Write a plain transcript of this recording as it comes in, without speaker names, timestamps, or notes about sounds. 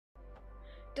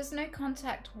Does no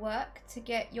contact work to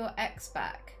get your ex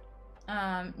back?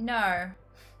 No.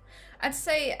 I'd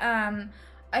say,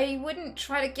 I wouldn't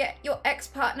try to get your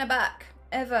ex-partner back,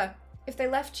 ever. If they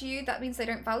left you, that means they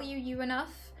don't value you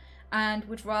enough and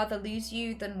would rather lose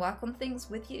you than work on things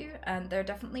with you. And there are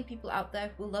definitely people out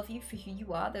there who will love you for who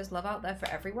you are. There's love out there for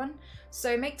everyone.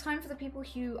 So make time for the people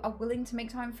who are willing to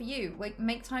make time for you. Like,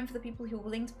 make time for the people who are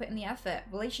willing to put in the effort.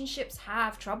 Relationships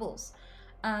have troubles.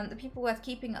 The people worth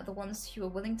keeping are the ones who are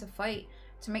willing to fight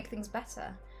to make things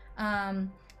better.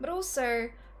 But also,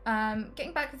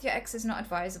 getting back with your ex is not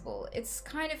advisable. It's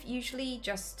kind of usually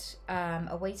just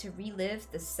a way to relive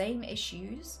the same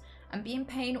issues and be in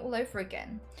pain all over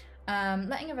again.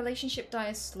 Letting a relationship die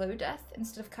a slow death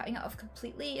instead of cutting it off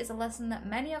completely is a lesson that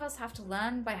many of us have to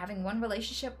learn by having one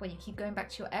relationship where you keep going back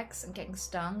to your ex and getting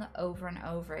stung over and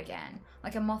over again,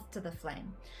 like a moth to the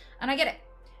flame. And I get it,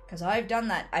 because I've done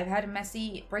that. I've had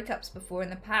messy breakups before in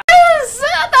the past.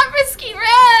 That risky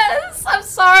res! I'm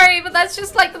sorry, but that's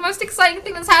just like the most exciting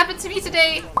thing that's happened to me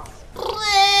today.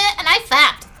 And I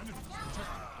fapped.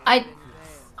 I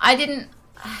didn't...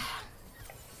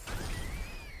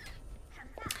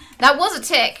 That was a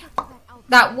tick.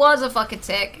 That was a fucking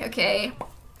tick, okay.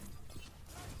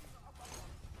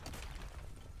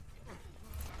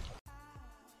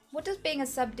 What does being a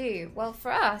sub do? Well,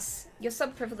 for us, your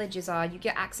sub privileges are you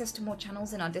get access to more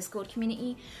channels in our Discord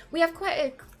community. We have quite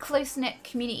a close-knit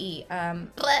community.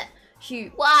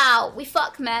 Wow, we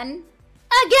fuck men.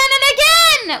 Again and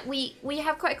again! We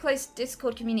have quite a close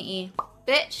Discord community,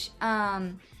 bitch.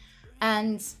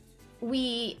 And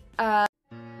we,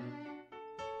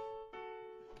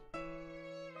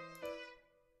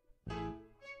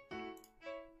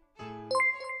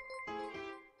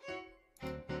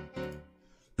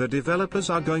 The developers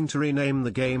are going to rename the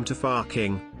game to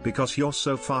Farking, because you're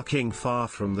so fucking far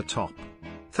from the top.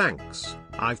 Thanks,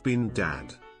 I've been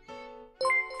dad.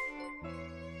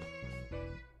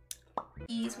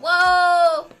 He's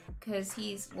whoa! Cause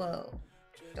he's whoa.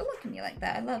 Don't look at me like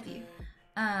that, I love you.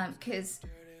 Cause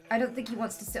I don't think he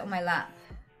wants to sit on my lap.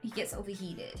 He gets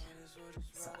overheated.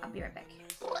 So I'll be right back.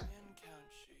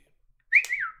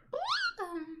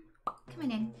 Come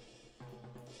on in.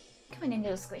 Come on in,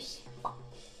 little squish.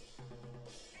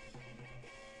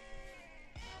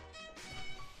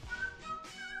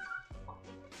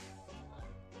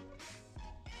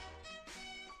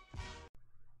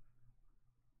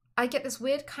 I get this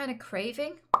weird kind of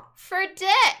craving for a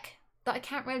dick that I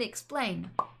can't really explain.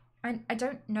 I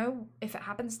don't know if it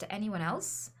happens to anyone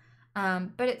else,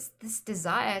 but it's this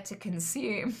desire to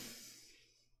consume.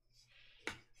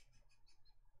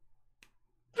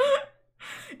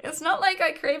 It's not like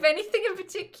I crave anything in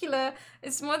particular.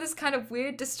 It's more this kind of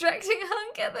weird distracting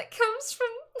hunger that comes from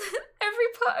every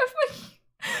part of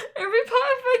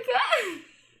my gut.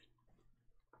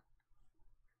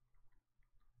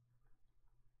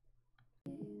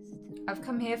 I've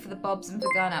come here for the bobs and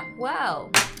vagina.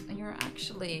 Well, you're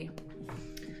actually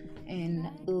in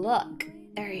luck.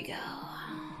 There you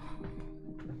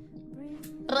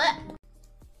go.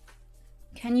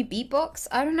 Can you beatbox?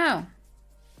 I don't know.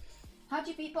 How'd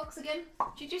you beatbox again?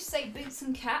 Did you just say boots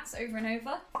and cats over and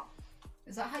over?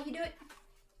 Is that how you do it?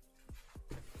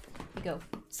 You go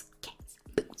boots, cats,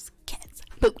 boots, cats,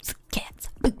 boots, cats,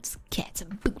 boots, cats,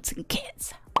 and boots and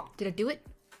cats. Did I do it?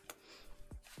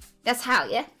 That's how,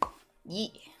 yeah? Yeah.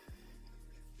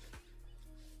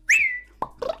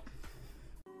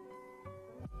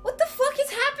 What the fuck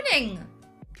is happening?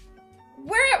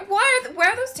 Why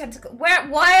are those tentacles?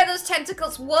 Why are those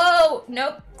tentacles? Whoa!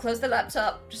 Nope. Close the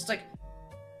laptop. Just like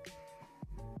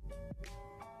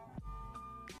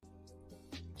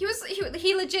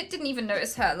he legit didn't even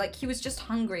notice her. Like, he was just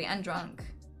hungry and drunk.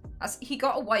 He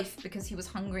got a wife because he was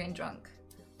hungry and drunk.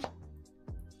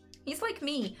 He's like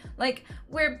me. Like,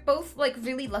 we're both like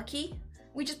really lucky.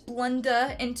 We just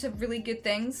blunder into really good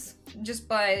things just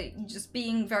by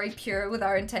being very pure with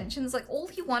our intentions. Like, all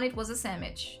he wanted was a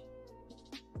sandwich.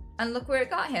 And look where it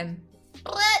got him.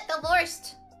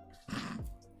 Divorced.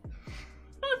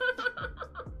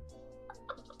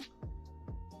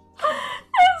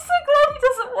 I'm so glad he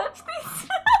doesn't watch these.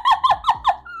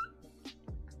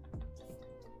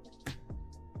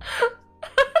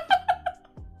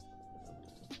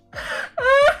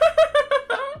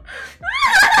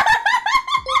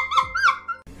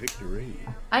 Victory.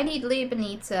 I need lube,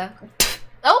 ANITA.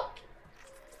 Oh!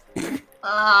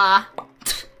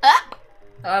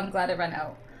 Oh, I'm glad I ran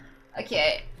out.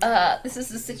 Okay, this is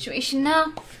the situation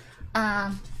now.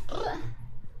 I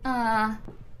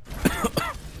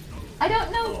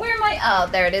don't know where my— oh,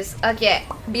 there it is. Okay,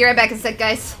 be right back in a sec,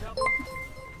 guys.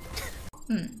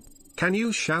 Can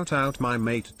you shout out my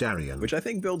mate Darian? Which I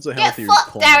think builds a Get healthier fucked,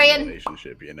 client Darian.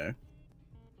 relationship, you know?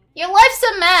 Your life's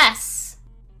a mess.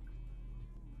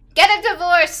 Get a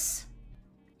divorce.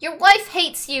 Your wife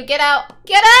hates you. Get out.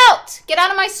 Get out! Get out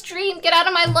of my stream. Get out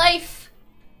of my life.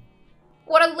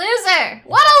 What a loser.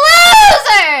 What a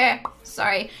loser!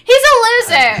 Sorry. He's a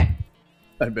loser.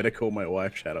 I better call my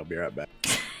wife, chat. I'll be right back.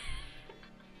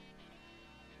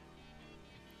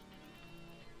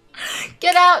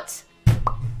 Get out.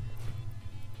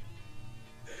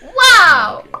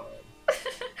 Wow! Oh,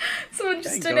 Someone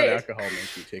just thank did God it. alcohol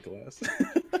makes you tick less.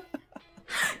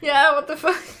 Yeah, what the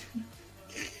fuck?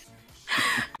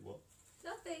 What?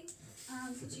 Nothing.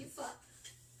 Could you fuck?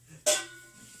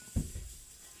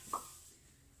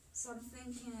 So I'm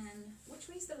thinking, which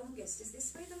way's the longest? Is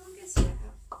this way the longest?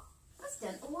 Yeah. Let's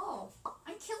dent a wall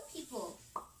and kill people.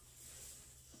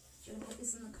 Do you want to put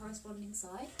this in the corresponding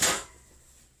side?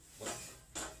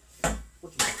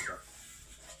 What do you